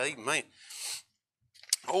Amen.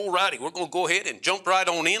 All righty, we're going to go ahead and jump right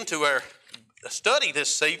on into our study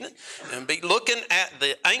this evening and be looking at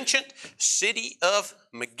the ancient city of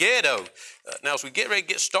Megiddo. Now, as we get ready to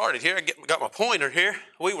get started here, I got my pointer here.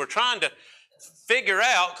 We were trying to figure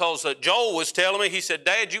out, because Joel was telling me, he said,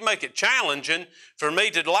 Dad, you make it challenging for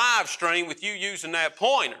me to live stream with you using that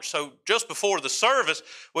pointer. So just before the service,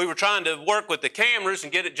 we were trying to work with the cameras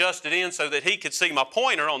and get it adjusted in so that he could see my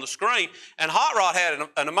pointer on the screen. And Hot Rod had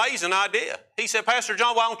an amazing idea. He said, Pastor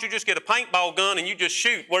John, why don't you just get a paintball gun and you just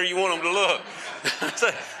shoot where you want them to look? I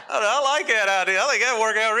said, I like that idea. I think that'll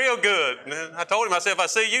work out real good. And I told him, I said, if I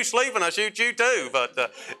see you sleeping, I'll shoot you too. But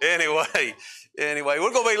Anyway,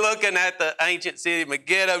 we're going to be looking at the ancient city of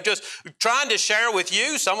Megiddo, just trying to share with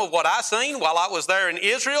you some of what I seen while I was there in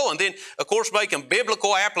Israel, and then, of course, making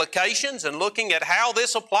biblical applications and looking at how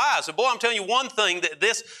this applies. And boy, I'm telling you one thing that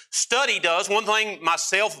this study does, one thing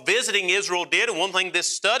myself visiting Israel did, and one thing this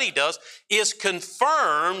study does, is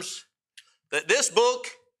confirms that this book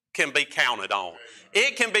can be counted on.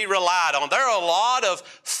 It can be relied on. There are a lot of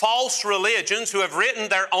false religions who have written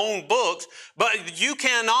their own books, but you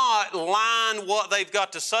cannot line what they've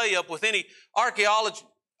got to say up with any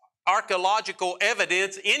archaeological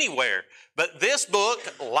evidence anywhere. But this book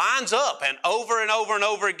lines up, and over and over and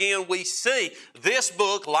over again we see this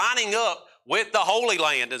book lining up with the Holy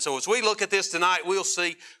Land. And so as we look at this tonight, we'll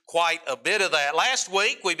see quite a bit of that. Last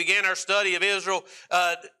week, we began our study of Israel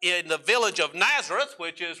in the village of Nazareth,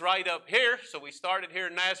 which is right up here. So we started here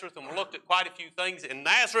in Nazareth, and we looked at quite a few things in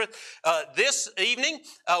Nazareth. This evening,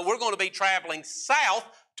 we're going to be traveling south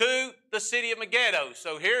to the city of Megiddo.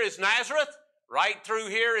 So here is Nazareth. Right through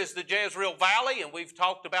here is the Jezreel Valley, and we've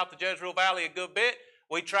talked about the Jezreel Valley a good bit.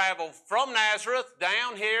 We travel from Nazareth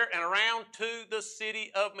down here and around to the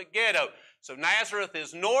city of Megiddo. So Nazareth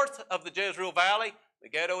is north of the Jezreel Valley.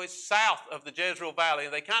 Megiddo is south of the Jezreel Valley,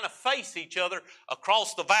 and they kind of face each other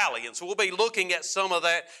across the valley. And so we'll be looking at some of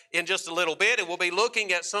that in just a little bit, and we'll be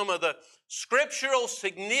looking at some of the scriptural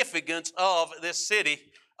significance of this city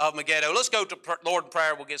of Megiddo. Let's go to Lord in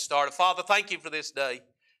prayer. We'll get started. Father, thank you for this day.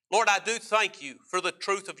 Lord, I do thank you for the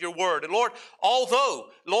truth of your word. And Lord, although,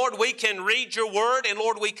 Lord, we can read your word, and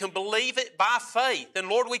Lord, we can believe it by faith, and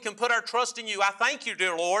Lord, we can put our trust in you. I thank you,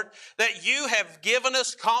 dear Lord, that you have given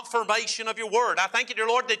us confirmation of your word. I thank you, dear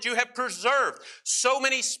Lord, that you have preserved so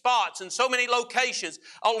many spots and so many locations,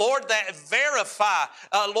 Lord, that verify,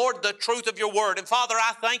 Lord, the truth of your word. And Father,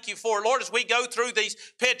 I thank you for it. Lord, as we go through these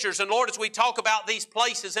pictures, and Lord, as we talk about these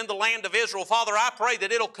places in the land of Israel, Father, I pray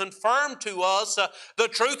that it'll confirm to us the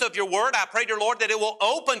truth of your word. I pray, dear Lord, that it will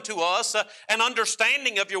open to us an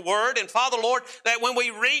understanding of your word. And Father, Lord, that when we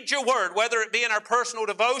read your word, whether it be in our personal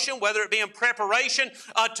devotion, whether it be in preparation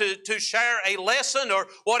to share a lesson or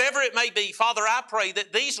whatever it may be, Father, I pray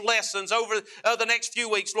that these lessons over the next few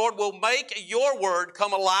weeks, Lord, will make your word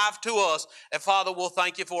come alive to us. And Father, we'll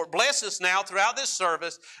thank you for it. Bless us now throughout this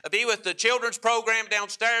service. Be with the children's program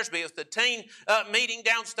downstairs. Be with the teen meeting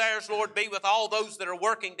downstairs, Lord. Be with all those that are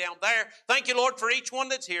working down there. Thank you, Lord, for each one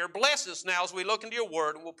that's here. Bless us now as we look into your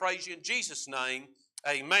word, and we'll praise you in Jesus' name.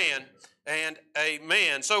 Amen and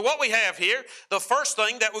amen. So what we have here, the first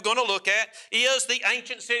thing that we're going to look at is the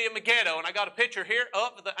ancient city of Megiddo. And I got a picture here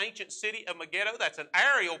of the ancient city of Megiddo. That's an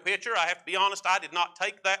aerial picture. I have to be honest, I did not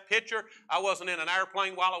take that picture. I wasn't in an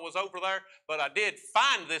airplane while I was over there, but I did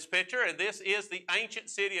find this picture, and this is the ancient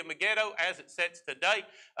city of Megiddo as it sits today.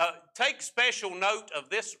 Take special note of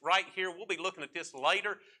this right here. We'll be looking at this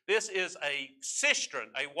later. This is a cistern,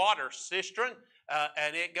 a water cistern.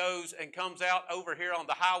 And it goes and comes out over here on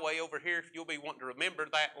the highway over here. You'll be wanting to remember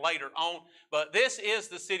that later on. But this is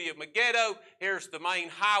the city of Megiddo. Here's the main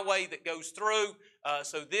highway that goes through.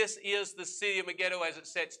 So this is the city of Megiddo as it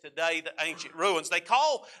sits today, the ancient ruins. They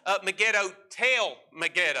call Megiddo Tel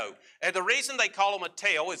Megiddo. And the reason they call them a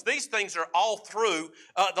tel is these things are all through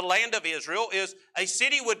the land of Israel. Is a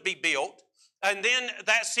city would be built, and then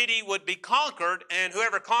that city would be conquered, and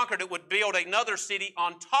whoever conquered it would build another city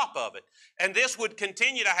on top of it. And this would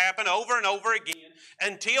continue to happen over and over again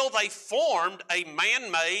until they formed a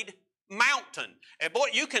man-made mountain. And boy,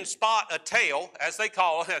 you can spot a tel, as they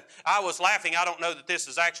call it. I was laughing. I don't know that this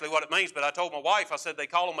is actually what it means, but I told my wife, I said they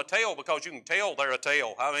call them a tel because you can tell they're a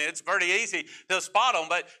tel. I mean, it's very easy to spot them,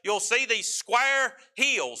 but you'll see these square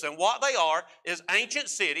hills, and what they are is ancient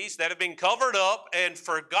cities that have been covered up and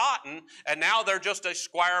forgotten, and now they're just a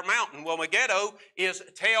square mountain. Well, Megiddo is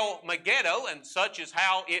Tel Megiddo, and such is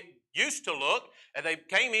how it used to look. And they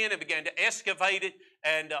came in and began to excavate it.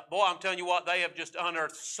 And boy, I'm telling you what, they have just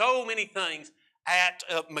unearthed so many things at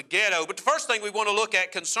Megiddo. But the first thing we want to look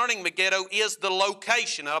at concerning Megiddo is the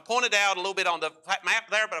location. And I pointed out a little bit on the map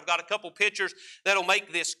there, but I've got a couple pictures that'll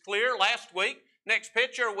make this clear. Last week, next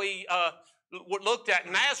picture, we looked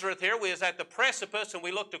at Nazareth here. We was at the precipice, and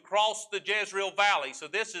we looked across the Jezreel Valley. So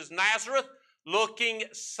this is Nazareth looking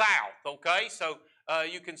south, okay? So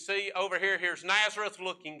you can see over here, here's Nazareth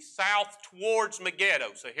looking south towards Megiddo.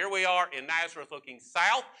 So here we are in Nazareth looking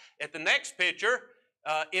south. At the next picture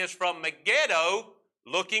is from Megiddo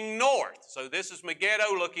looking north. So this is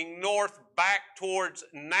Megiddo looking north back towards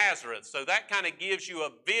Nazareth. So that kind of gives you a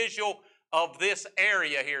visual of this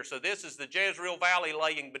area here. So this is the Jezreel Valley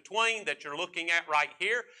laying between that you're looking at right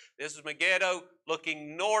here. This is Megiddo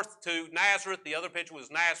looking north to Nazareth. The other picture was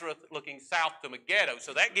Nazareth looking south to Megiddo.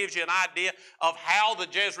 So that gives you an idea of how the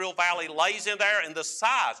Jezreel Valley lays in there and the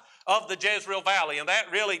size of the Jezreel Valley. And that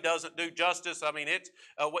really doesn't do justice. I mean, it's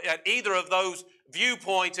at either of those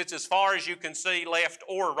viewpoints, it's as far as you can see left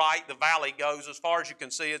or right. The valley goes as far as you can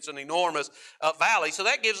see. It's an enormous valley. So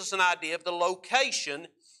that gives us an idea of the location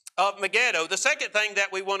of Megiddo. The second thing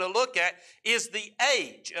that we want to look at is the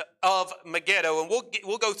age of Megiddo. And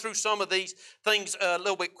we'll go through some of these things a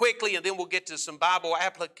little bit quickly, and then we'll get to some Bible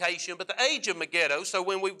application. But the age of Megiddo, so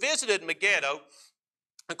when we visited Megiddo,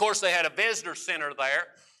 of course, they had a visitor center there.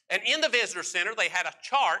 And in the visitor center, they had a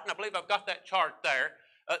chart, and I believe I've got that chart there.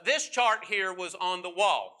 This chart here was on the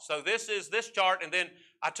wall. So this is this chart, and then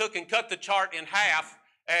I took and cut the chart in half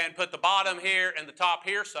and put the bottom here and the top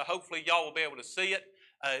here, so hopefully y'all will be able to see it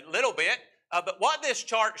a little bit. But what this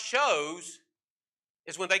chart shows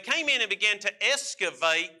is when they came in and began to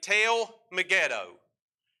excavate Tel Megiddo,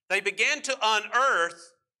 they began to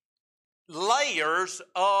unearth layers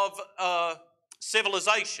of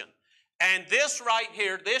civilization. And this right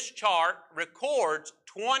here, this chart records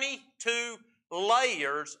 22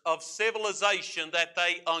 layers of civilization that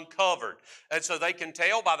they uncovered. And so they can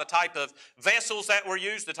tell by the type of vessels that were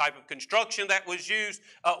used, the type of construction that was used,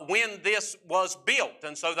 when this was built.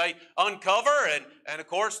 And so they uncover, and of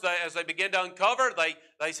course, as they begin to uncover,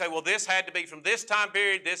 they say, well, this had to be from this time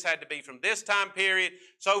period, this had to be from this time period,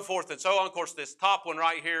 so forth and so on. Of course, this top one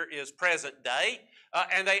right here is present day.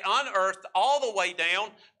 And they unearthed all the way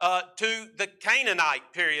down to the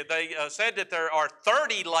Canaanite period. They said that there are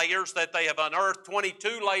 30 layers that they have unearthed,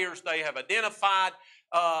 22 layers they have identified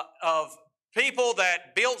of people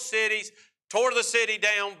that built cities, tore the city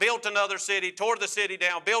down, built another city, tore the city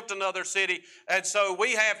down, built another city. And so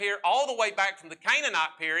we have here all the way back from the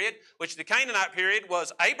Canaanite period, which the Canaanite period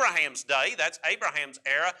was Abraham's day, that's Abraham's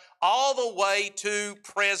era, all the way to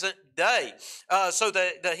present day. So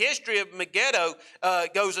the history of Megiddo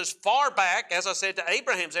goes as far back, as I said, to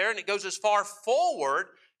Abraham's era, and it goes as far forward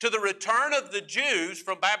to the return of the Jews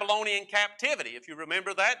from Babylonian captivity. If you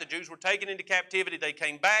remember that, the Jews were taken into captivity, they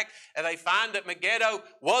came back, and they find that Megiddo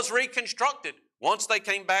was reconstructed once they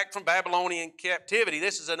came back from Babylonian captivity.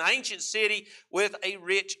 This is an ancient city with a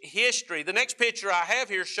rich history. The next picture I have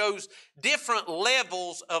here shows different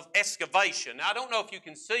levels of excavation. Now, I don't know if you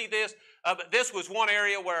can see this, but this was one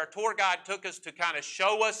area where our tour guide took us to kind of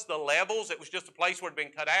show us the levels. It was just a place where it had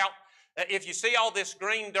been cut out. If you see all this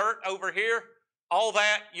green dirt over here, all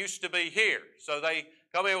that used to be here. So they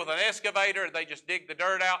come in with an excavator, and they just dig the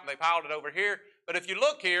dirt out, and they piled it over here. But if you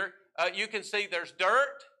look here, you can see there's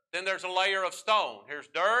dirt, then there's a layer of stone. Here's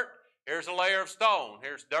dirt, here's a layer of stone.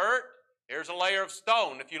 Here's dirt, here's a layer of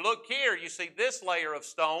stone. If you look here, you see this layer of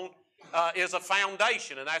stone is a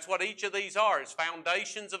foundation, and that's what each of these are, is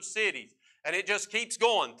foundations of cities. And it just keeps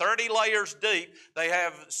going, 30 layers deep. They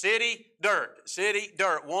have city, dirt,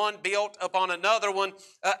 one built upon another one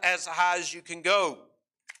as high as you can go.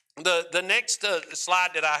 The next slide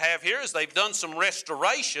that I have here is they've done some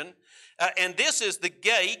restoration, and this is the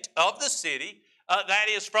gate of the city that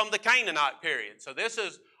is from the Canaanite period. So this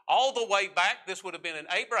is all the way back. This would have been in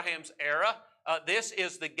Abraham's era. This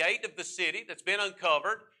is the gate of the city that's been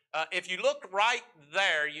uncovered. If you look right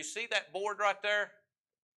there, you see that board right there?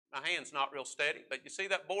 My hand's not real steady, but you see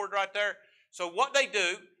that board right there? So what they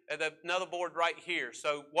do, and another board right here.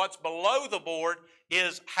 So what's below the board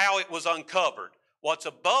is how it was uncovered. What's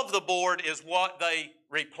above the board is what they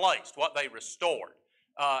replaced, what they restored.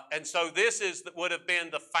 And so this would have been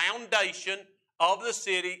the foundation of the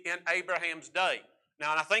city in Abraham's day.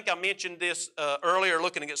 Now, and I think I mentioned this earlier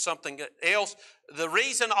looking at something else. The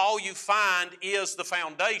reason all you find is the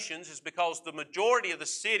foundations is because the majority of the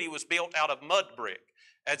city was built out of mud brick.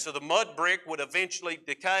 And so the mud brick would eventually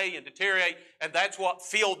decay and deteriorate, and that's what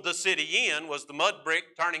filled the city in, was the mud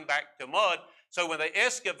brick turning back to mud. So when they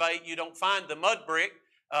excavate, you don't find the mud brick,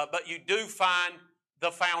 but you do find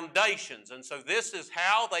the foundations. And so this is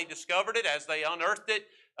how they discovered it as they unearthed it.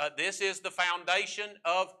 This is the foundation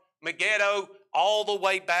of Megiddo all the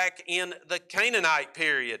way back in the Canaanite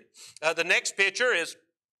period. The next picture is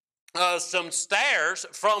some stairs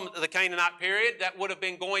from the Canaanite period that would have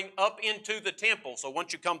been going up into the temple. So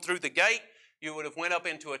once you come through the gate, you would have went up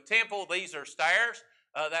into a temple. These are stairs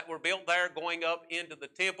that were built there going up into the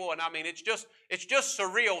temple. And I mean, it's just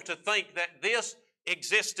surreal to think that this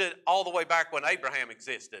existed all the way back when Abraham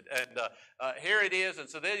existed. And here it is. And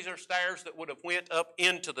so these are stairs that would have went up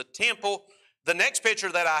into the temple. The next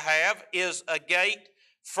picture that I have is a gate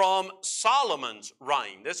from Solomon's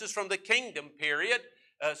reign. This is from the kingdom period.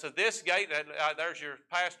 So this gate, there's your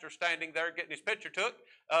pastor standing there getting his picture took.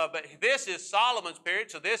 But this is Solomon's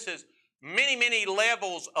period. So this is many, many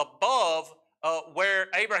levels above where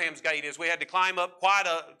Abraham's gate is. We had to climb up quite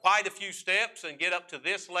a few steps and get up to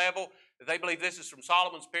this level. They believe this is from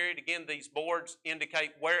Solomon's period. Again, these boards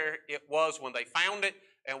indicate where it was when they found it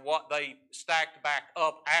and what they stacked back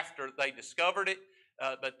up after they discovered it.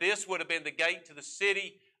 But this would have been the gate to the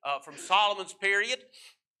city from Solomon's period.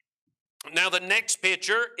 Now the next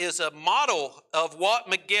picture is a model of what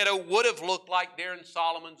Megiddo would have looked like during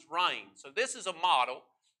Solomon's reign. So this is a model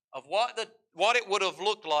of what it would have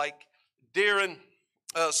looked like during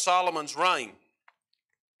Solomon's reign.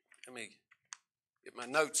 Let me get my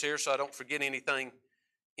notes here so I don't forget anything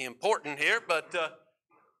important here. But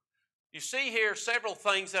you see here several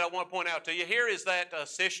things that I want to point out to you. Here is that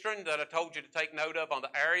cistern that I told you to take note of on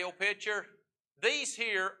the aerial picture. These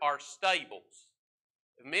here are stables.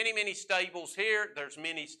 Many, many stables here. There's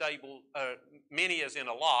many stables, many as in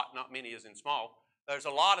a lot, not many as in small. There's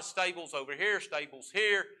a lot of stables over here, stables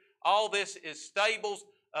here. All this is stables.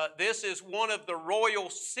 This is one of the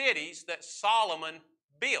royal cities that Solomon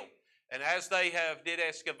built. And as they did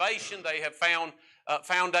excavation, they have found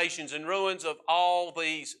foundations and ruins of all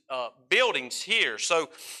these buildings here. So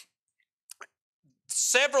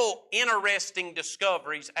several interesting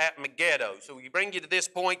discoveries at Megiddo. So we bring you to this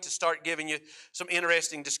point to start giving you some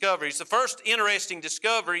interesting discoveries. The first interesting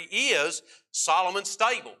discovery is Solomon's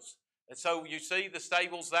stables. And so you see the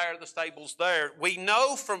stables there, the stables there. We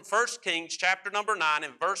know from 1 Kings chapter number 9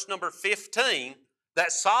 and verse number 15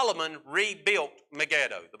 that Solomon rebuilt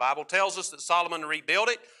Megiddo. The Bible tells us that Solomon rebuilt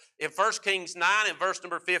it. In 1 Kings 9 and verse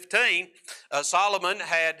number 15, Solomon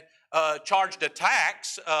had charged a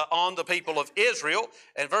tax on the people of Israel.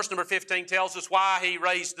 And verse number 15 tells us why he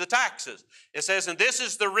raised the taxes. It says, "And this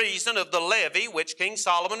is the reason of the levy which King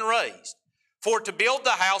Solomon raised, for to build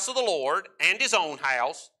the house of the Lord and his own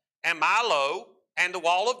house, and Milo, and the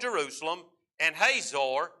wall of Jerusalem, and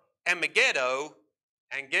Hazor, and Megiddo,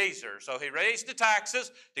 and Gezer." So he raised the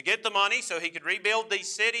taxes to get the money so he could rebuild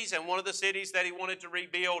these cities, and one of the cities that he wanted to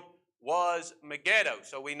rebuild was Megiddo.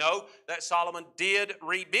 So we know that Solomon did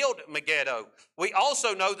rebuild Megiddo. We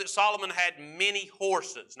also know that Solomon had many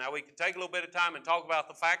horses. Now we could take a little bit of time and talk about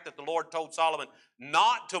the fact that the Lord told Solomon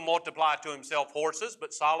not to multiply to himself horses,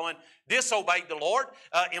 but Solomon disobeyed the Lord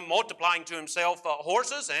in multiplying to himself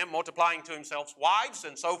horses and multiplying to himself wives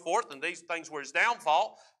and so forth, and these things were his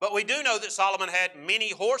downfall. But we do know that Solomon had many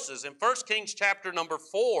horses. In 1 Kings chapter number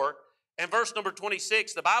 4 and verse number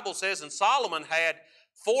 26, the Bible says, "And Solomon had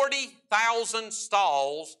 40,000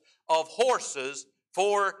 stalls of horses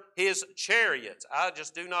for his chariots." I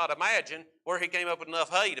just do not imagine where he came up with enough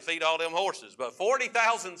hay to feed all them horses. But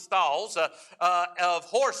 40,000 stalls of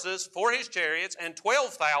horses for his chariots and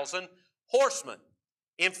 12,000 horsemen.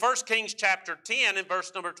 In 1 Kings chapter 10 and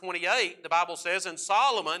verse number 28, the Bible says, "And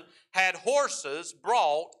Solomon had horses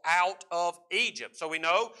brought out of Egypt." So we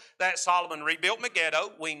know that Solomon rebuilt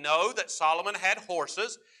Megiddo. We know that Solomon had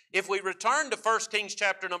horses. If we return to 1 Kings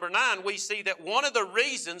chapter number 9, we see that one of the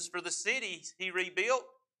reasons for the cities he rebuilt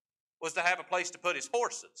was to have a place to put his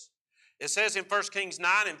horses. It says in 1 Kings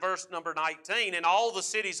 9 and verse number 19, "And all the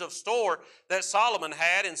cities of store that Solomon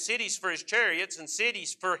had, and cities for his chariots, and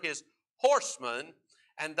cities for his horsemen,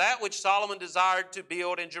 and that which Solomon desired to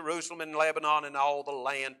build in Jerusalem and Lebanon and all the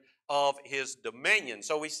land of his dominion."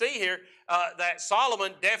 So we see here that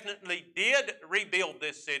Solomon definitely did rebuild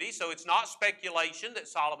this city. So it's not speculation that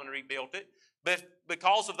Solomon rebuilt it, but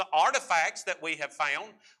because of the artifacts that we have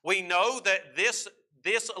found, we know that this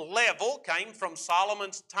level came from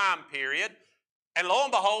Solomon's time period. And lo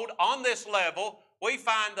and behold, on this level, we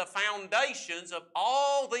find the foundations of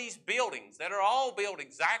all these buildings that are all built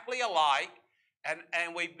exactly alike.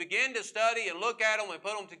 And we begin to study and look at them and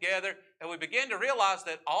put them together, and we begin to realize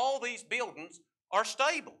that all these buildings are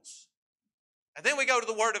stables. And then we go to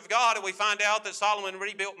the Word of God and we find out that Solomon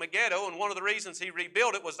rebuilt Megiddo, and one of the reasons he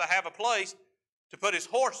rebuilt it was to have a place to put his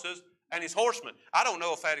horses and his horsemen. I don't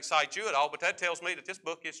know if that excites you at all, but that tells me that this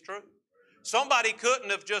book is true. Somebody couldn't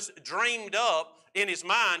have just dreamed up in his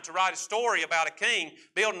mind to write a story about a king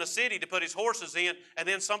building a city to put his horses in, and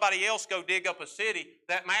then somebody else go dig up a city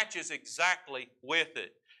that matches exactly with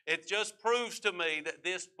it. It just proves to me that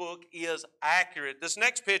this book is accurate. This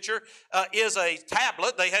next picture is a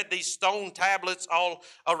tablet. They had these stone tablets all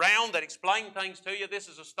around that explain things to you. This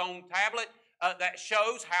is a stone tablet that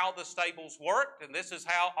shows how the stables worked, and this is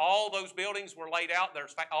how all those buildings were laid out.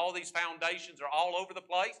 There's all these foundations are all over the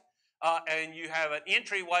place, and you have an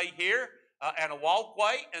entryway here and a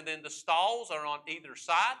walkway, and then the stalls are on either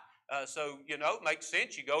side. So, it makes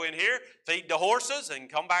sense. You go in here, feed the horses, and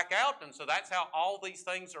come back out. And so that's how all these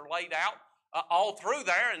things are laid out all through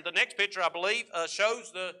there. And the next picture, I believe,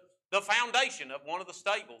 shows the foundation of one of the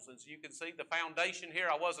stables. And so you can see the foundation here.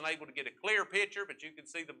 I wasn't able to get a clear picture, but you can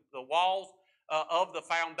see the walls of the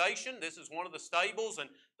foundation. This is one of the stables, and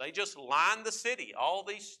they just line the city, all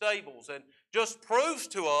these stables, and just proves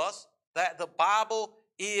to us that the Bible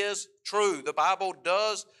is true. The Bible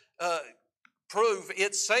does prove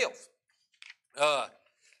itself.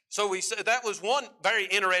 So we said that was one very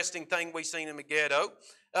interesting thing we seen in Megiddo.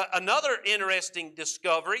 Another interesting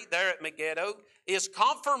discovery there at Megiddo is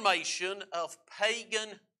confirmation of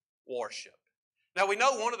pagan worship. Now we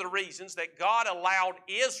know one of the reasons that God allowed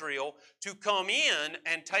Israel to come in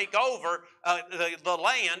and take over the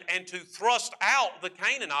land and to thrust out the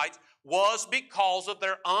Canaanites was because of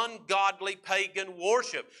their ungodly pagan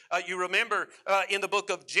worship. You remember in the book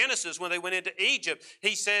of Genesis when they went into Egypt,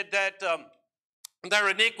 he said that their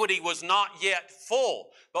iniquity was not yet full.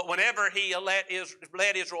 But whenever he led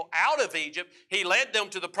Israel out of Egypt, he led them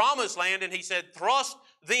to the promised land, and he said, thrust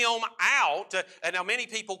them out. And now many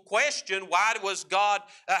people question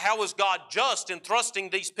how was God just in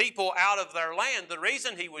thrusting these people out of their land? The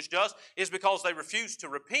reason he was just is because they refused to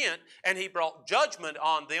repent, and he brought judgment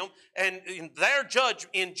on them. And in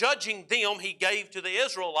judging them, he gave to the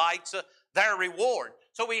Israelites their reward.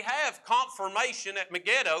 So we have confirmation at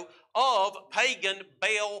Megiddo of pagan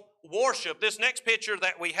Baal worship. This next picture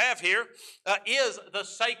that we have here is the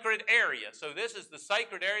sacred area. So this is the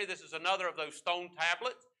sacred area. This is another of those stone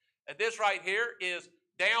tablets. And this right here is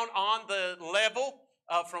down on the level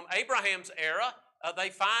from Abraham's era. They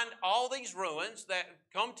find all these ruins that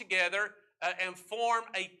come together and form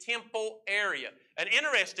a temple area. And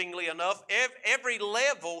interestingly enough, every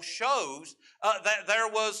level shows that there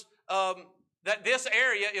was that this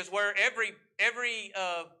area is where every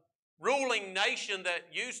ruling nation that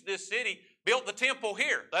used this city built the temple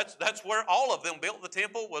here. That's where all of them built the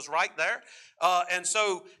temple, was right there. And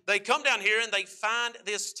so they come down here and they find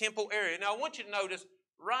this temple area. Now I want you to notice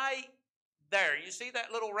right there. You see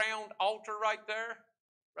that little round altar right there?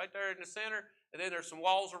 Right there in the center? And then there's some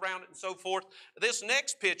walls around it and so forth. This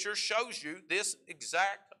next picture shows you this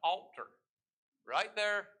exact altar. Right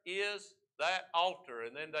there is that altar.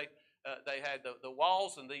 And then they had the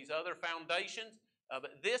walls and these other foundations.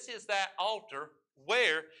 But this is that altar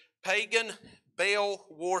where pagan Baal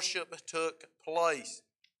worship took place.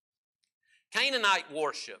 Canaanite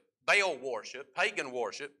worship, Baal worship, pagan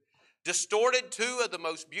worship, distorted two of the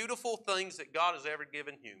most beautiful things that God has ever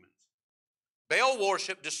given humans. Baal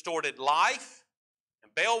worship distorted life,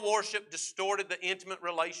 and Baal worship distorted the intimate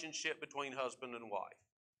relationship between husband and wife.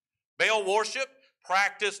 Baal worship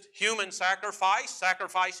practiced human sacrifice,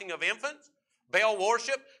 sacrificing of infants. Baal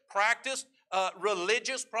worship practiced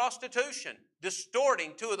religious prostitution,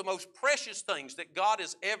 distorting two of the most precious things that God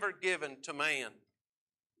has ever given to man.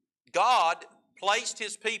 God placed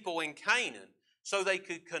His people in Canaan so they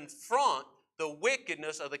could confront the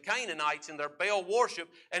wickedness of the Canaanites in their Baal worship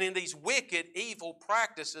and in these wicked, evil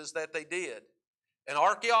practices that they did. And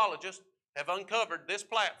archaeologists have uncovered this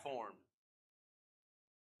platform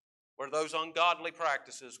where those ungodly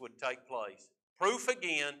practices would take place. Proof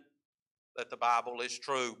again that the Bible is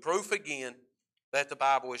true. Proof again that the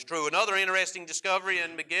Bible is true. Another interesting discovery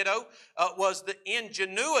in Megiddo was the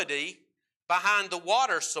ingenuity behind the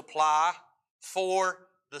water supply for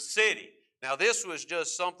the city. Now this was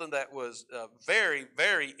just something that was very,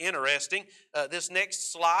 very interesting. This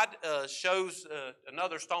next slide shows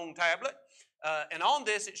another stone tablet. And on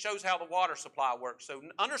this, it shows how the water supply works. So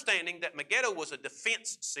understanding that Megiddo was a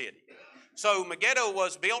defense city. So Megiddo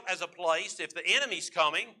was built as a place, if the enemy's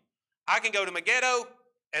coming, I can go to Megiddo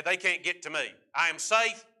and they can't get to me. I am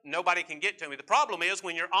safe, nobody can get to me. The problem is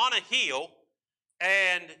when you're on a hill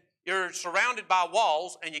and you're surrounded by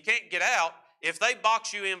walls and you can't get out, if they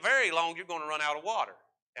box you in very long, you're going to run out of water.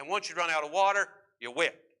 And once you run out of water, you're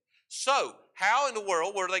wet. So, how in the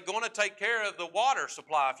world were they going to take care of the water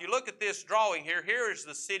supply? If you look at this drawing here, here is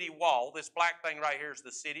the city wall. This black thing right here is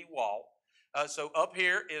the city wall. So up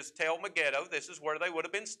here is Tel Megiddo. This is where they would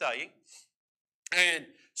have been staying. And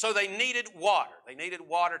so they needed water. They needed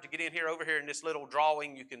water to get in here. Over here in this little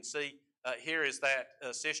drawing, you can see here is that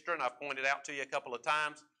cistern I've pointed out to you a couple of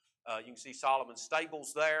times. You can see Solomon's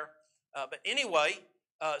stables there. But anyway,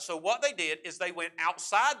 so what they did is they went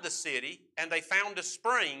outside the city and they found a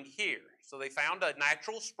spring here. So they found a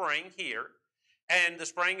natural spring here. And the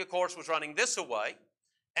spring, of course, was running this way.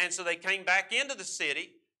 And so they came back into the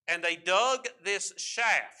city and they dug this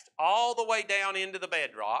shaft all the way down into the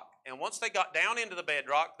bedrock. And once they got down into the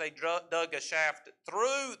bedrock, they dug a shaft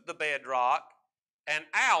through the bedrock and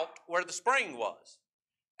out where the spring was.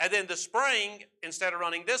 And then the spring, instead of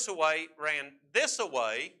running this away, ran this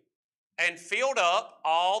away and filled up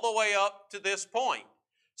all the way up to this point.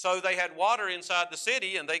 So they had water inside the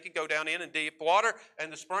city and they could go down in and dip water,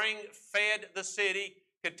 and the spring fed the city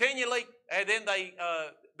continually. And then they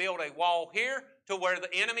built a wall here to where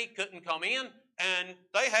the enemy couldn't come in, and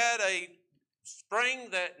they had a spring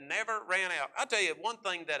that never ran out. I'll tell you one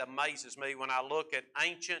thing that amazes me when I look at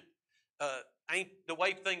the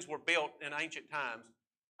way things were built in ancient times.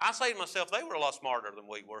 I say to myself, they were a lot smarter than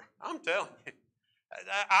we were. I'm telling you.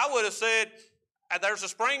 I would have said, there's a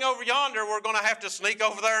spring over yonder, we're going to have to sneak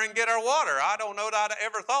over there and get our water. I don't know that I'd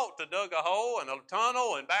ever thought to dig a hole and a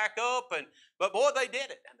tunnel and back up. But boy, they did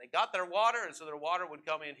it. And they got their water, and so their water would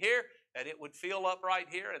come in here, and it would fill up right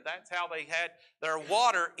here. And that's how they had their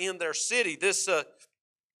water in their city. This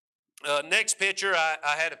next picture,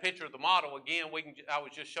 I had a picture of the model. Again, I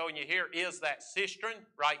was just showing you here, is that cistern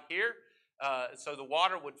right here. So the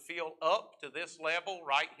water would fill up to this level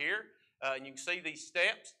right here. And you can see these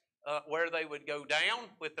steps where they would go down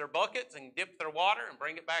with their buckets and dip their water and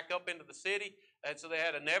bring it back up into the city. And so they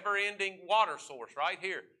had a never-ending water source right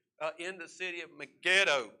here in the city of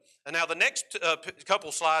Megiddo. And now the next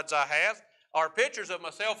couple slides I have are pictures of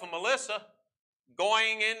myself and Melissa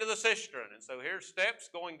going into the cistern. And so here's steps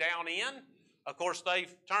going down in. Of course,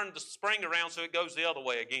 they've turned the spring around so it goes the other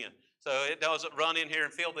way again. So it doesn't run in here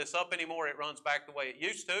and fill this up anymore. It runs back the way it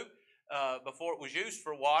used to. Before it was used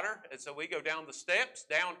for water. And so we go down the steps,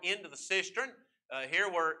 down into the cistern. Here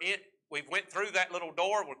we went through that little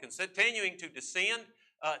door. We're continuing to descend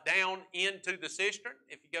down into the cistern.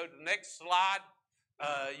 If you go to the next slide,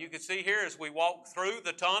 you can see here as we walk through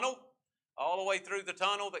the tunnel, all the way through the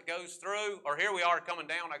tunnel that goes through, or here we are coming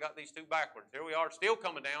down. I got these two backwards. Here we are still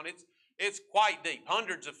coming down. It's quite deep,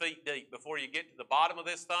 hundreds of feet deep before you get to the bottom of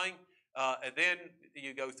this thing. And then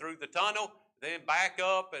you go through the tunnel, then back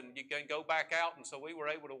up, and you can go back out. And so we were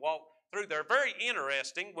able to walk through there. Very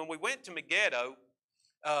interesting. When we went to Megiddo,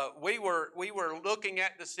 we were looking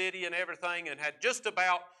at the city and everything, and had just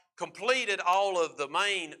about completed all of the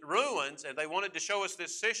main ruins, and they wanted to show us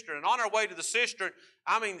this cistern. And on our way to the cistern,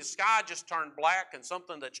 I mean, the sky just turned black, and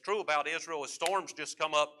something that's true about Israel is storms just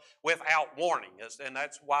come up without warning. And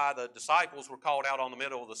that's why the disciples were called out on the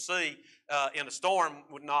middle of the sea in a storm,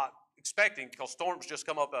 not expecting, because storms just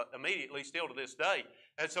come up immediately still to this day.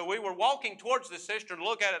 And so we were walking towards the cistern to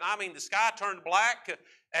look at it. I mean, the sky turned black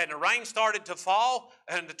and the rain started to fall,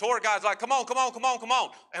 and the tour guide's like, come on, come on, come on, come on.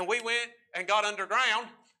 And we went and got underground,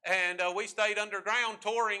 and we stayed underground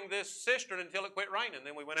touring this cistern until it quit raining.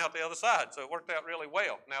 Then we went out the other side. So it worked out really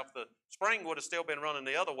well. Now, if the spring would have still been running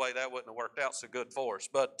the other way, that wouldn't have worked out so good for us.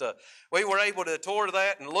 But we were able to tour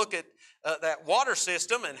that and look at that water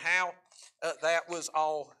system and how that was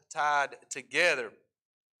all tied together.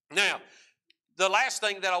 Now, the last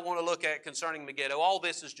thing that I want to look at concerning Megiddo, all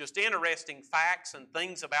this is just interesting facts and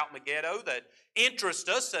things about Megiddo that interest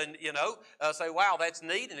us and, say, wow, that's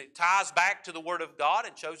neat, and it ties back to the Word of God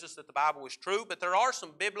and shows us that the Bible is true. But there are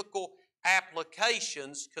some biblical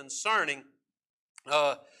applications concerning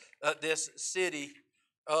this city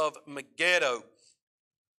of Megiddo.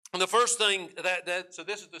 And the first thing so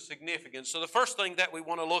this is the significance. So the first thing that we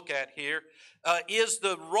want to look at here is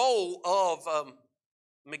the role of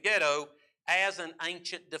Megiddo as an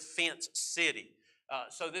ancient defense city.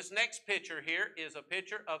 So this next picture here is a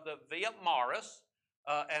picture of the Via Maris.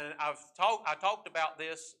 And I talked about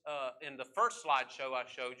this in the first slideshow I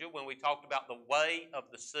showed you when we talked about the way of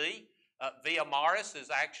the sea. Via Maris is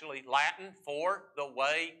actually Latin for the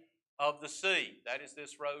way of the sea. That is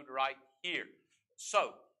this road right here.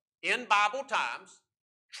 So, in Bible times,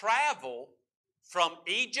 travel from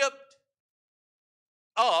Egypt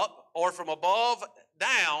up or from above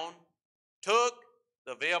down took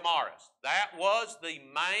the Via Maris. That was the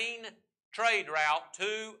main trade route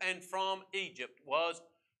to and from Egypt, was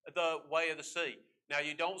the way of the sea. Now,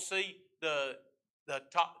 you don't see the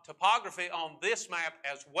topography on this map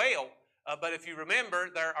as well, but if you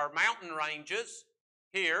remember, there are mountain ranges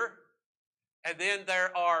here, and then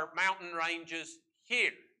there are mountain ranges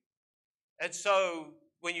here. And so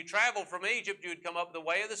when you traveled from Egypt, you would come up the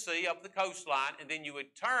way of the sea, up the coastline, and then you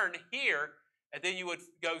would turn here, and then you would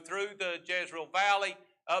go through the Jezreel Valley,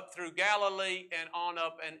 up through Galilee, and on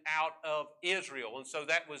up and out of Israel. And so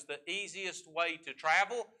that was the easiest way to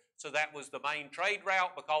travel. So that was the main trade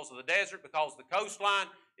route because of the desert, because of the coastline.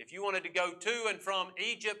 If you wanted to go to and from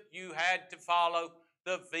Egypt, you had to follow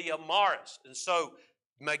the Via Maris. And so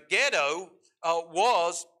Megiddo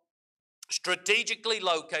was strategically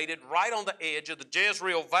located right on the edge of the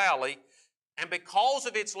Jezreel Valley. And because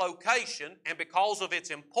of its location and because of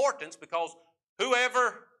its importance, because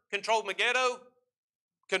whoever controlled Megiddo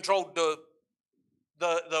controlled the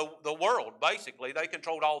world, basically. They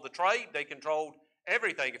controlled all the trade. They controlled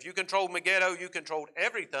everything. If you controlled Megiddo, you controlled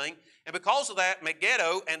everything. And because of that,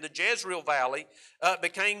 Megiddo and the Jezreel Valley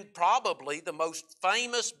became probably the most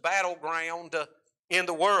famous battleground in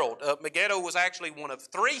the world. Megiddo was actually one of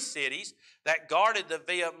 3 cities that guarded the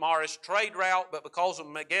Via Maris trade route, but because of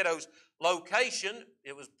Megiddo's location,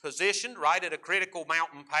 it was positioned right at a critical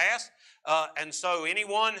mountain pass. And so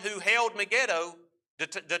anyone who held Megiddo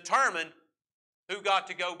determined who got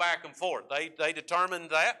to go back and forth. They determined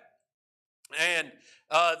that. And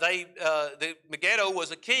the Megiddo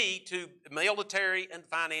was a key to military and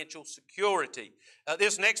financial security.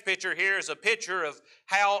 This next picture here is a picture of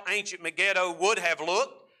how ancient Megiddo would have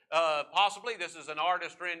looked. Possibly this is an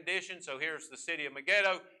artist rendition. So here's the city of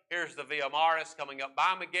Megiddo. Here's the Via Maris coming up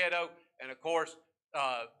by Megiddo. And of course,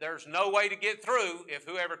 there's no way to get through if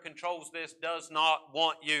whoever controls this does not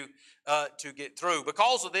want you to get through.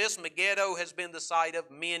 Because of this, Megiddo has been the site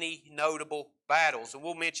of many notable battles. And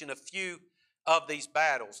we'll mention a few of these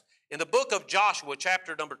battles. In the book of Joshua,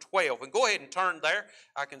 chapter number 12, and go ahead and turn there.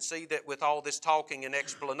 I can see that with all this talking and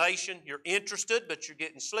explanation, you're interested, but you're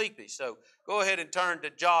getting sleepy. So go ahead and turn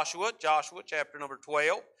to Joshua chapter number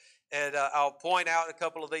 12, and I'll point out a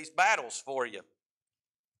couple of these battles for you.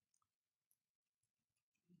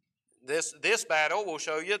 This battle will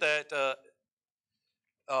show you that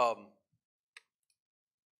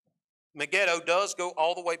Megiddo does go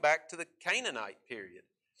all the way back to the Canaanite period.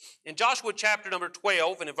 In Joshua chapter number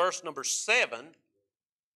 12 and in verse number 7,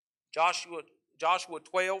 Joshua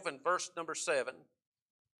 12 and verse number 7,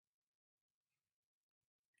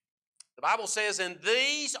 the Bible says, "And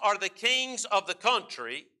these are the kings of the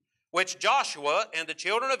country which Joshua and the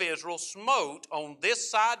children of Israel smote on this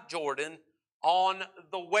side Jordan on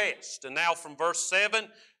the west." And now from verse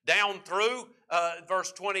 7 down through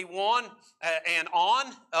verse 21 and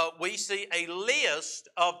on, we see a list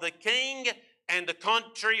of the king and the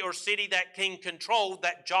country or city that king controlled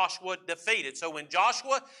that Joshua defeated. So when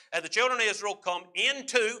Joshua and the children of Israel come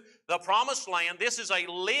into the promised land, this is a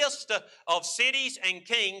list of cities and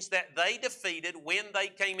kings that they defeated when they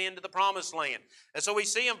came into the promised land. And so we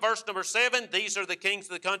see in verse number 7, these are the kings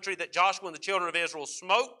of the country that Joshua and the children of Israel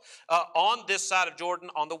smote on this side of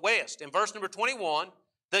Jordan on the west. In verse number 21,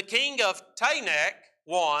 the king of Tanakh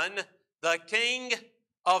won, the king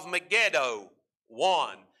of Megiddo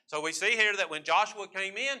won. So we see here that when Joshua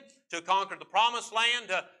came in to conquer the promised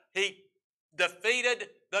land, he defeated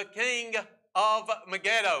the king of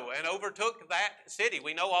Megiddo and overtook that city.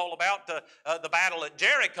 We know all about the battle at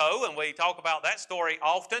Jericho, and we talk about that story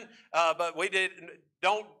often, but we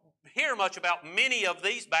don't hear much about many of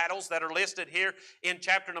these battles that are listed here in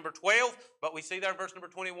chapter number 12, but we see there in verse number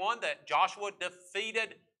 21 that Joshua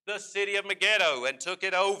defeated the city of Megiddo and took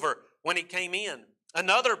it over when he came in.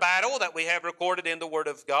 Another battle that we have recorded in the Word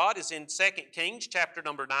of God is in 2 Kings chapter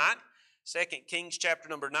number 9. 2 Kings chapter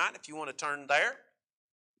number 9, if you want to turn there.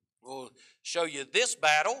 We'll show you this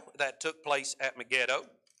battle that took place at Megiddo.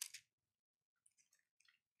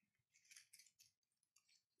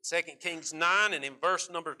 2 Kings 9 and in verse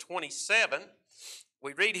number 27,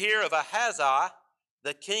 we read here of Ahaziah,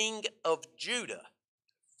 the king of Judah,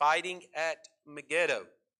 fighting at Megiddo.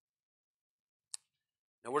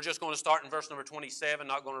 Now, we're just going to start in verse number 27,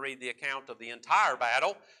 not going to read the account of the entire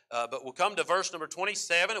battle, but we'll come to verse number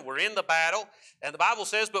 27, and we're in the battle. And the Bible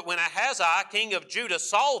says, "But when Ahaziah, king of Judah,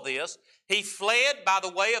 saw this, he fled by the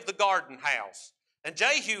way of the garden house. And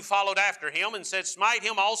Jehu followed after him and said, Smite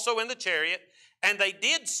him also in the chariot. And they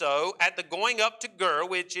did so at the going up to Gur,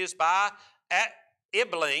 which is by at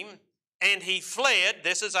Ibleam. And he fled,"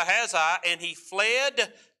 this is Ahaziah, "and he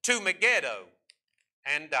fled to Megiddo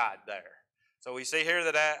and died there." So we see here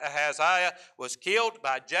that Ahaziah was killed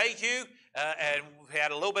by Jehu and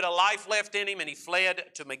had a little bit of life left in him, and he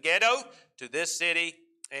fled to Megiddo, to this city,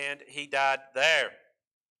 and he died there.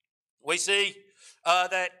 We see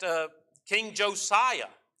that King Josiah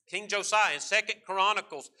in 2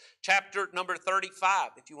 Chronicles chapter number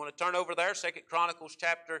 35. If you want to turn over there, 2 Chronicles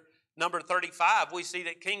chapter number 35, we see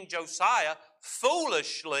that King Josiah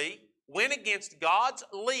foolishly went against God's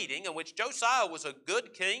leading, in which Josiah was a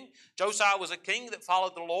good king. Josiah was a king that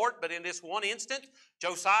followed the Lord, but in this one instant,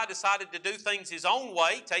 Josiah decided to do things his own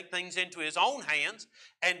way, take things into his own hands,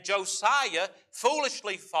 and Josiah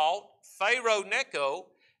foolishly fought Pharaoh Necho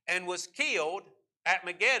and was killed at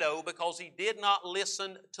Megiddo because he did not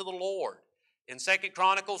listen to the Lord. In 2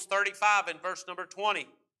 Chronicles 35 and verse number 20,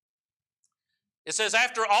 it says,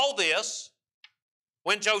 after all this,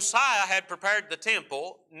 when Josiah had prepared the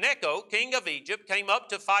temple, Necho, king of Egypt, came up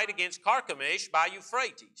to fight against Carchemish by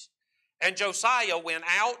Euphrates. And Josiah went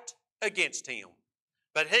out against him.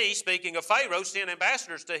 But he, speaking of Pharaoh, sent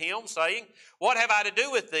ambassadors to him, saying, what have I to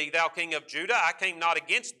do with thee, thou king of Judah? I came not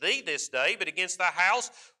against thee this day, but against thy house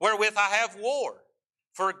wherewith I have war.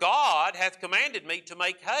 For God hath commanded me to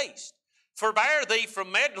make haste. Forbear thee from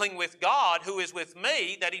meddling with God, who is with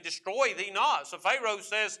me, that he destroy thee not. So Pharaoh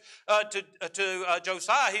says to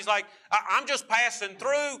Josiah, he's like, I'm just passing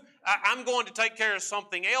through. I'm going to take care of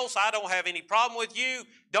something else. I don't have any problem with you.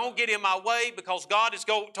 Don't get in my way, because God has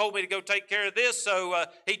told me to go take care of this. So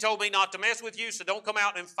he told me not to mess with you, so don't come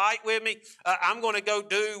out and fight with me. I'm going to go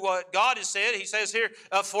do what God has said. He says here,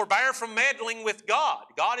 forbear from meddling with God.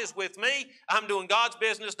 God is with me. I'm doing God's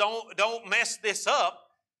business. Don't mess this up.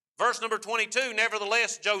 Verse number 22,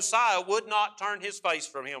 nevertheless, Josiah would not turn his face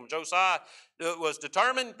from him. Josiah was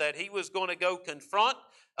determined that he was going to go confront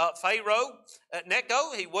Pharaoh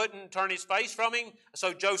Necho. He wouldn't turn his face from him.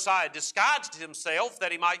 So Josiah disguised himself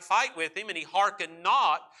that he might fight with him, and he hearkened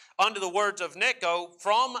not unto the words of Necho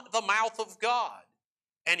from the mouth of God.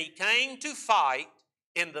 And he came to fight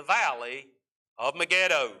in the valley of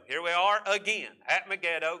Megiddo. Here we are again at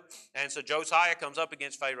Megiddo. And so Josiah comes up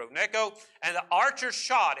against Pharaoh Necho, and the archers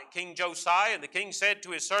shot at King Josiah, and the king said to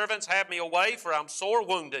his servants, have me away, for I'm sore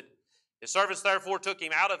wounded. His servants therefore took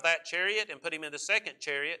him out of that chariot and put him in the second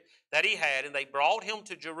chariot that he had, and they brought him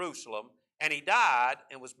to Jerusalem, and he died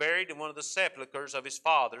and was buried in one of the sepulchres of his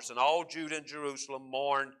fathers, and all Judah and Jerusalem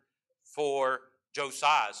mourned for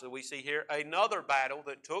Josiah. So we see here another battle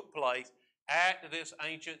that took place at this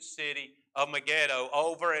ancient city of Megiddo.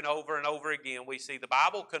 Over and over and over again, we see the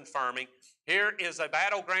Bible confirming here is a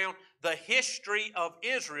battleground. The history of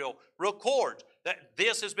Israel records that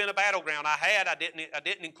this has been a battleground. I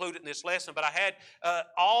didn't include it in this lesson, but I had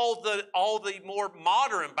all the more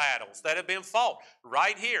modern battles that have been fought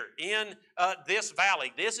right here in this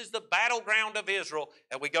valley. This is the battleground of Israel,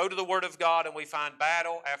 and we go to the Word of God and we find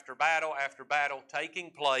battle after battle after battle taking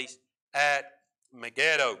place at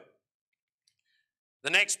Megiddo. The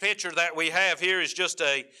next picture that we have here is just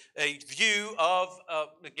a view of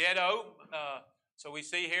Megiddo. So we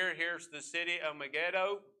see here's the city of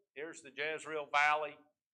Megiddo. Here's the Jezreel Valley.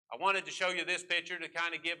 I wanted to show you this picture to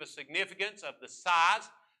kind of give a significance of the size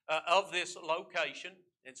of this location.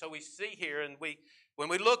 And so we see here, and when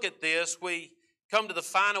we look at this, we come to the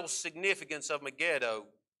final significance of Megiddo.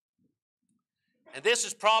 And this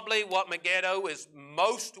is probably what Megiddo is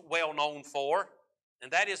most well known for,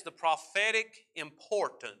 and that is the prophetic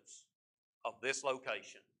importance of this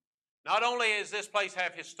location. Not only does this place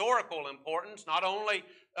have historical importance, not only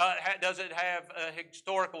does it have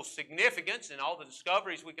historical significance in all the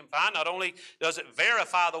discoveries we can find, not only does it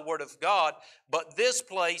verify the Word of God, but this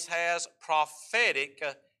place has prophetic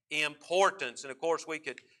importance. And of course, we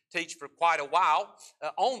could teach for quite a while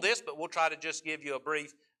on this, but we'll try to just give you a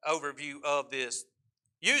brief overview of this.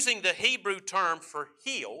 Using the Hebrew term for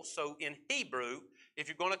hill, so in Hebrew, if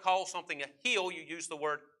you're going to call something a hill, you use the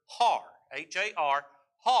word har, H-A-R.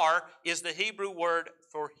 Har is the Hebrew word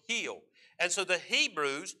for hill. And so the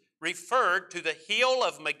Hebrews referred to the hill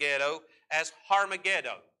of Megiddo as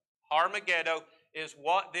Har-Megiddo. Har-Megiddo is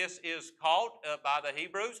what this is called by the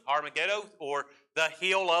Hebrews. Har-Megiddo, or the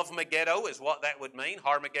hill of Megiddo, is what that would mean,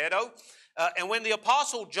 Har-Megiddo. And when the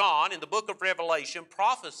Apostle John in the book of Revelation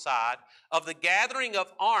prophesied of the gathering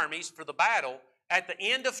of armies for the battle at the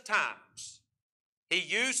end of times, he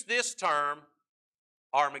used this term,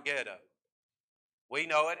 Armageddon. We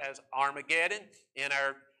know it as Armageddon. In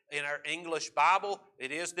our English Bible, it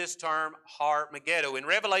is this term, Har-Megiddo. In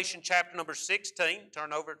Revelation chapter number 16,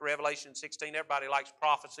 turn over to Revelation 16. Everybody likes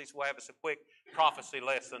prophecy, so we'll have us a quick prophecy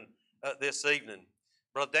lesson this evening.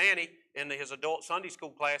 Brother Danny, in his adult Sunday school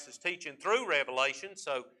class, is teaching through Revelation,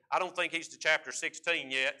 so I don't think he's to chapter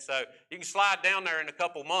 16 yet. So you can slide down there in a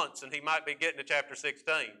couple months, and he might be getting to chapter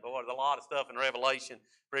 16. Boy, there's a lot of stuff in Revelation.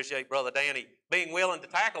 Appreciate Brother Danny being willing to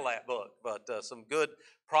tackle that book, but some good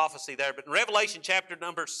prophecy there. But in Revelation chapter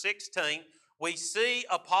number 16, we see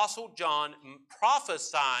Apostle John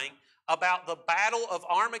prophesying about the battle of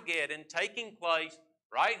Armageddon taking place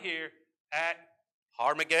right here at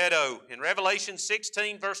Armageddon. In Revelation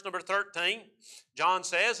 16, verse number 13, John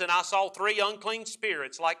says, "And I saw three unclean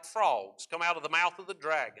spirits like frogs come out of the mouth of the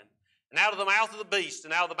dragon, and out of the mouth of the beast,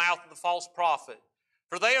 and out of the mouth of the false prophet.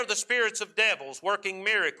 For they are the spirits of devils, working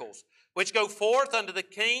miracles, which go forth unto the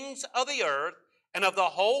kings of the earth and of the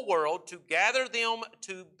whole world to gather them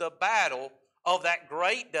to the battle of that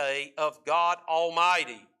great day of God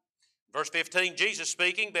Almighty." Verse 15, Jesus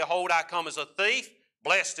speaking, "Behold, I come as a thief.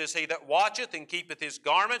 Blessed is he that watcheth and keepeth his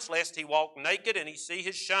garments, lest he walk naked and he see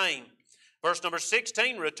his shame." Verse number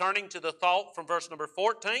 16, returning to the thought from verse number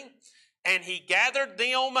 14, "And he gathered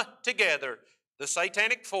them together." The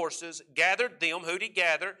satanic forces gathered them. Who did he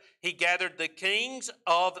gather? He gathered the kings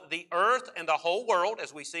of the earth and the whole world,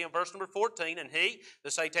 as we see in verse number 14. And he, the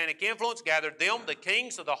satanic influence, gathered them, the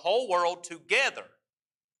kings of the whole world, together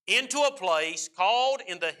into a place called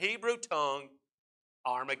in the Hebrew tongue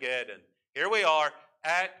Armageddon. Here we are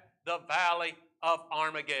at the valley of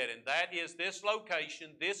Armageddon. That is this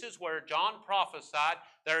location. This is where John prophesied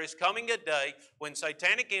there is coming a day when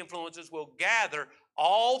satanic influences will gather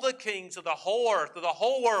all the kings of the whole earth, of the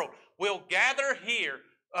whole world, will gather here,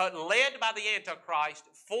 led by the Antichrist,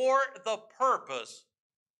 for the purpose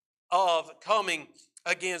of coming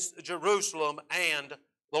against Jerusalem and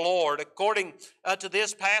the Lord. According to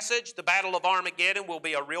this passage, the Battle of Armageddon will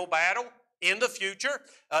be a real battle in the future.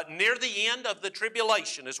 Near the end of the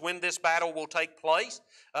tribulation is when this battle will take place.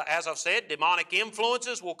 As I've said, demonic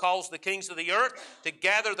influences will cause the kings of the earth to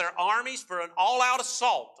gather their armies for an all-out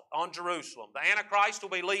assault on Jerusalem. The Antichrist will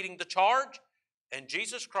be leading the charge, and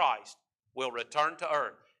Jesus Christ will return to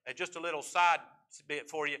earth. And just a little side bit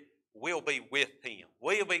for you, we'll be with Him.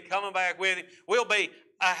 We'll be coming back with Him. We'll be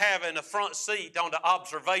having a front seat on the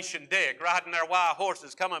observation deck, riding their wild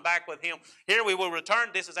horses, coming back with Him. Here we will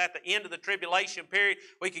return. This is at the end of the tribulation period.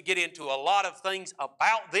 We could get into a lot of things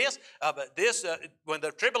about this, but this, when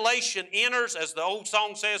the tribulation enters, as the old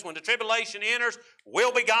song says, when the tribulation enters,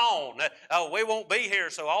 we'll be gone. We won't be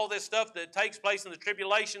here. So all this stuff that takes place in the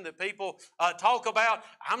tribulation that people talk about,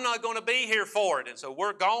 I'm not going to be here for it. And so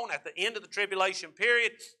we're gone at the end of the tribulation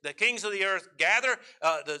period. The kings of the earth gather.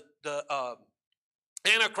 The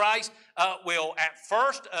Antichrist will at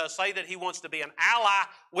first say that he wants to be an ally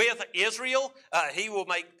with Israel. He will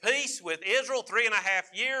make peace with Israel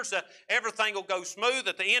 3.5 years. Everything will go smooth.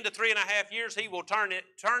 At the end of 3.5 years, he will turn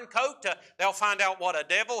coat. They'll find out what a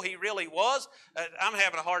devil he really was. I'm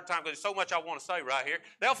having a hard time because there's so much I want to say right here.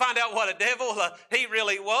 They'll find out what a devil he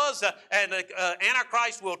really was. And the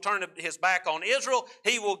Antichrist will turn his back on Israel.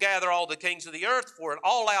 He will gather all the kings of the earth for an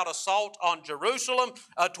all-out assault on Jerusalem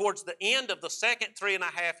towards the end of the second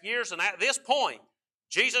 3.5 years. And at this point,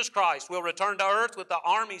 Jesus Christ will return to earth with the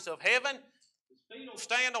armies of heaven. His feet will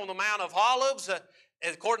stand on the Mount of Olives,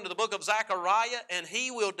 according to the book of Zechariah, and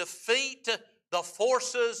He will defeat the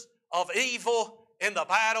forces of evil in the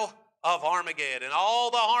battle of Armageddon.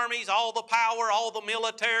 All the armies, all the power, all the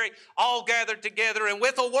military, all gathered together, and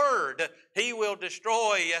with a word, He will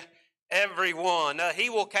destroy everyone. He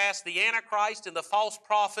will cast the Antichrist and the false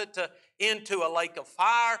prophet into a lake of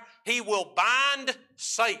fire. He will bind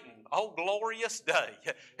Satan. Oh, glorious day.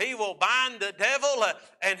 He will bind the devil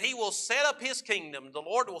and He will set up His kingdom. The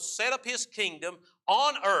Lord will set up His kingdom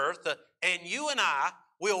on earth, and you and I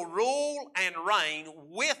will rule and reign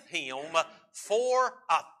with Him for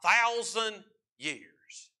 1,000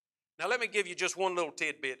 years. Now let me give you just one little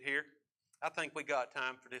tidbit here. I think we got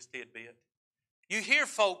time for this tidbit. You hear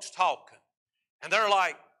folks talking, and they're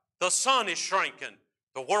like, the sun is shrinking,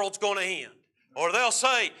 the world's going to end. Or they'll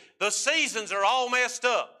say, the seasons are all messed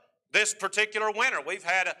up. This particular winter, we've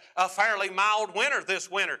had a fairly mild winter this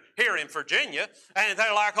winter here in Virginia, and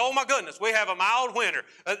they're like, oh my goodness, we have a mild winter.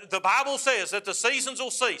 The Bible says that the seasons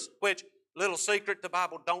will cease, which, little secret, the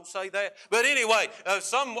Bible don't say that. But anyway,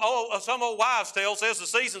 some old wives' tale says the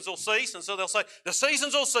seasons will cease, and so they'll say, the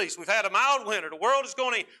seasons will cease. We've had a mild winter. The world is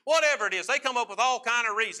going to end. Whatever it is, they come up with all kind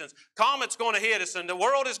of reasons. Comet's going to hit us, and the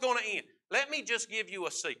world is going to end. Let me just give you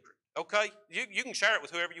a secret, okay? You can share it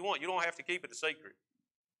with whoever you want. You don't have to keep it a secret.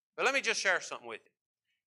 But let me just share something with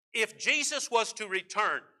you. If Jesus was to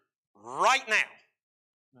return right now,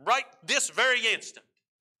 right this very instant,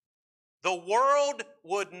 the world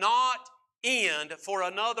would not end for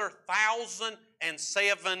another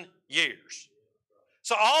 1,007 years.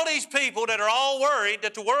 So all these people that are all worried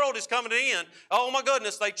that the world is coming to an end, oh my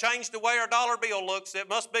goodness, they changed the way our dollar bill looks. It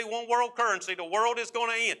must be one world currency. The world is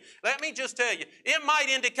going to end. Let me just tell you, it might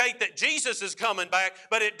indicate that Jesus is coming back,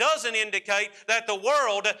 but it doesn't indicate that the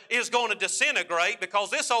world is going to disintegrate,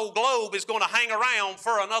 because this old globe is going to hang around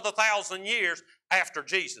for another 1,000 years after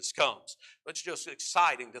Jesus comes. It's just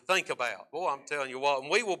exciting to think about. Boy, I'm telling you what,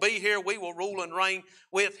 when we will be here, we will rule and reign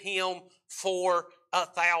with Him for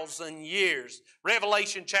 1,000 years.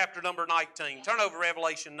 Revelation chapter number 19. Turn over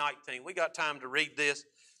Revelation 19. We got time to read this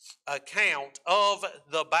account of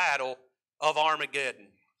the battle of Armageddon.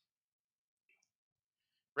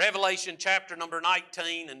 Revelation chapter number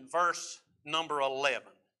 19 and verse number 11.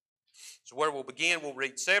 So where we'll begin, we'll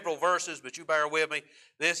read several verses, but you bear with me.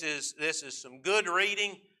 This is some good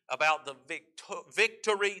reading about the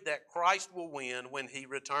victory that Christ will win when He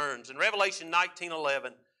returns. In Revelation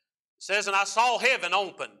 19:11, it says, "And I saw heaven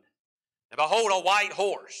opened, and behold, a white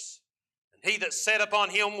horse. And he that sat upon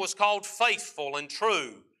him was called Faithful and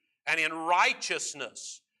True, and in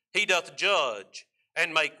righteousness he doth judge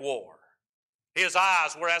and make war. His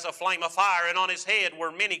eyes were as a flame of fire, and on his head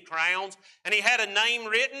were many crowns, and he had a name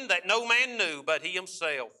written that no man knew but he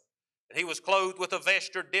himself. And he was clothed with a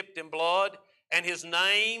vesture dipped in blood, and his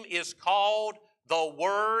name is called the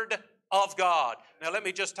Word of God." Now let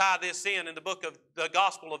me just tie this in the book of the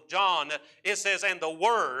Gospel of John. It says, "And the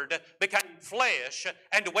Word became flesh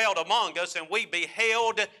and dwelt among us, and we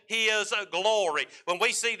beheld His glory." When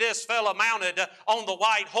we see this fellow mounted on the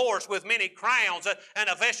white horse with many crowns and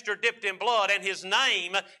a vesture dipped in blood, and His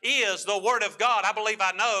name is the Word of God, I believe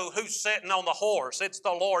I know who's sitting on the horse. It's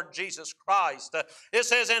the Lord Jesus Christ. It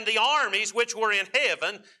says, "And the armies which were in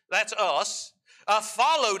heaven," that's us,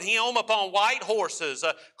 "followed Him upon white horses,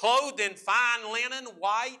 clothed in fine linen,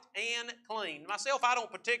 white and clean." Myself, I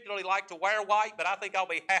don't particularly like to wear white, but I think I'll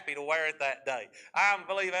be happy to wear it that day. I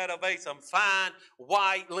believe that'll be some fine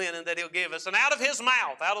white linen that He'll give us. "And out of His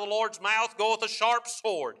mouth, out of the Lord's mouth, goeth a sharp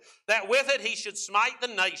sword, that with it He should smite the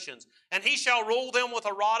nations. And He shall rule them with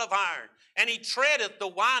a rod of iron. And He treadeth the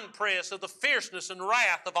winepress of the fierceness and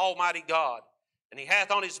wrath of Almighty God. And He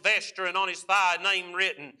hath on His vesture and on His thigh a name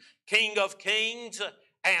written, King of Kings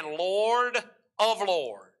and Lord of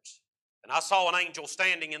Lords. And I saw an angel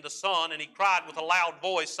standing in the sun, and he cried with a loud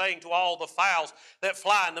voice, saying to all the fowls that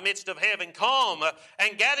fly in the midst of heaven, Come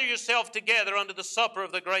and gather yourself together unto the supper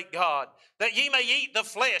of the great God, that ye may eat the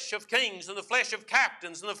flesh of kings, and the flesh of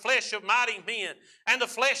captains, and the flesh of mighty men, and the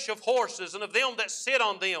flesh of horses, and of them that sit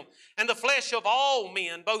on them, and the flesh of all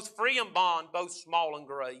men, both free and bond, both small and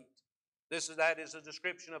great." That is a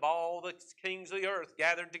description of all the kings of the earth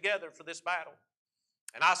gathered together for this battle.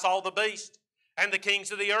 "And I saw the beast and the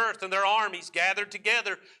kings of the earth and their armies gathered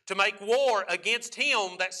together to make war against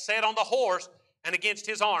him that sat on the horse and against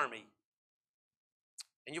his army."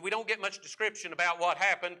 And we don't get much description about what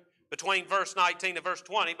happened between verse 19 and verse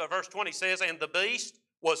 20, but verse 20 says, "And the beast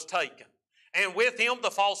was taken, and with him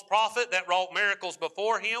the false prophet that wrought miracles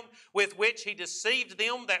before him, with which he deceived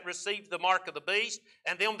them that received the mark of the beast,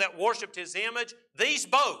 and them that worshipped his image. These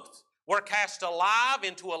both were cast alive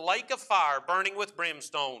into a lake of fire, burning with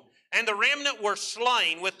brimstone. And the remnant were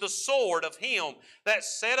slain with the sword of him that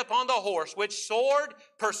sat upon the horse, which sword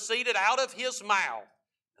proceeded out of his mouth.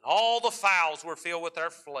 And all the fowls were filled with their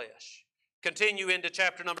flesh." Continue into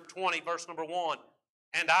chapter number 20, verse number 1.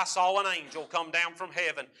 "And I saw an angel come down from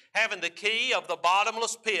heaven, having the key of the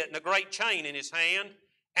bottomless pit and a great chain in his hand.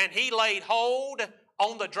 And he laid hold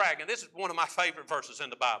on the dragon." This is one of my favorite verses in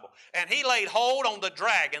the Bible. "And he laid hold on the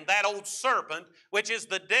dragon, that old serpent, which is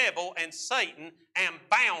the devil and Satan, and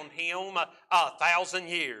bound him 1,000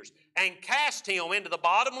 years, and cast him into the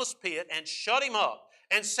bottomless pit, and shut him up,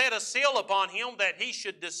 and set a seal upon him, that he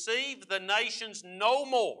should deceive the nations no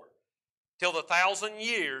more, till the 1,000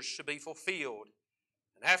 years should be fulfilled.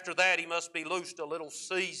 And after that, he must be loosed a little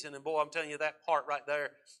season." And boy, I'm telling you, that part right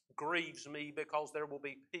there grieves me, because there will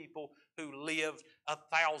be people who lived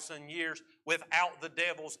 1,000 years without the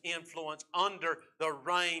devil's influence, under the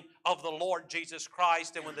reign of the Lord Jesus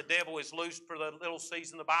Christ. And when the devil is loosed for the little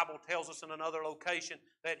season, the Bible tells us in another location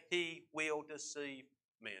that he will deceive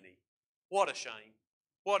many. What a shame.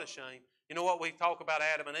 What a shame. You know what, we talk about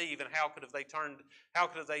Adam and Eve and how could have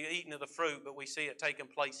they eaten of the fruit, but we see it taking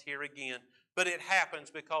place here again. But it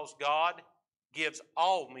happens because God gives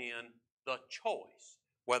all men the choice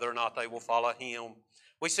whether or not they will follow Him.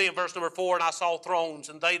 We see in verse number 4, "And I saw thrones,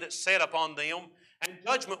 and they that sat upon them, and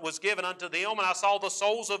judgment was given unto them. And I saw the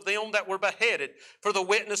souls of them that were beheaded for the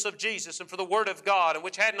witness of Jesus and for the word of God, and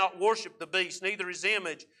which had not worshipped the beast, neither his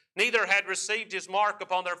image, neither had received his mark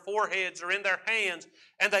upon their foreheads or in their hands.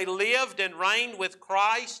 And they lived and reigned with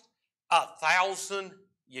Christ 1,000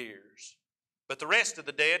 years. But the rest of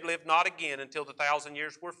the dead lived not again until the 1,000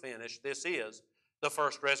 years were finished. This is the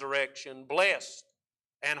first resurrection. Blessed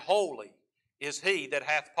and holy is he that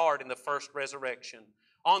hath part in the first resurrection.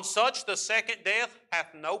 On such the second death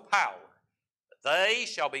hath no power. They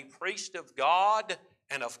shall be priests of God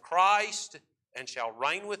and of Christ, and shall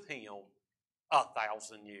reign with him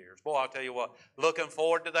 1,000 years. Boy, I'll tell you what, looking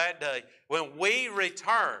forward to that day when we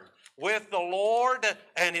return with the Lord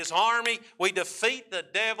and his army. We defeat the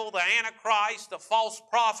devil, the Antichrist, the false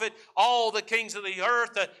prophet, all the kings of the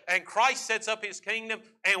earth, and Christ sets up his kingdom,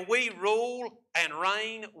 and we rule and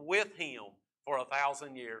reign with him for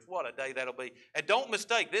 1,000 years. What a day that'll be. And don't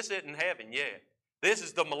mistake, this isn't heaven yet. This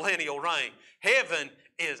is the millennial reign. Heaven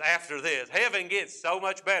is after this. Heaven gets so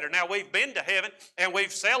much better. Now, we've been to heaven and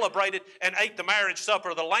we've celebrated and ate the marriage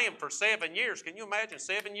supper of the Lamb for 7 years. Can you imagine?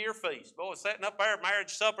 7-year feast. Boy, setting up our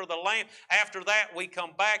marriage supper of the Lamb. After that, we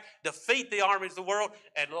come back, defeat the armies of the world,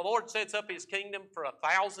 and the Lord sets up his kingdom for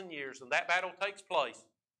 1,000 years, and that battle takes place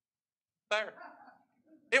there.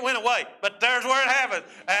 It went away, but there's where it happened,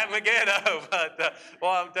 at Megiddo. But,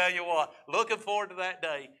 well, I'm telling you what, looking forward to that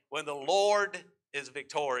day when the Lord is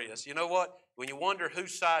victorious. You know what? When you wonder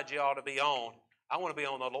whose side you ought to be on, I want to be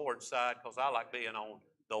on the Lord's side because I like being on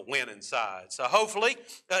the winning side. So hopefully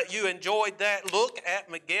you enjoyed that look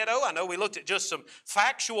at Megiddo. I know we looked at just some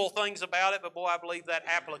factual things about it, but boy, I believe that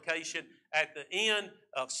application at the end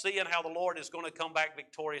of seeing how the Lord is going to come back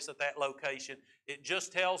victorious at that location, it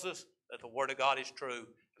just tells us that the Word of God is true.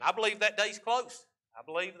 And I believe that day's close. I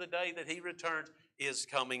believe the day that he returns is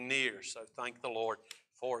coming near. So thank the Lord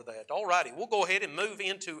for that. All righty, we'll go ahead and move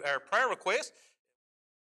into our prayer request.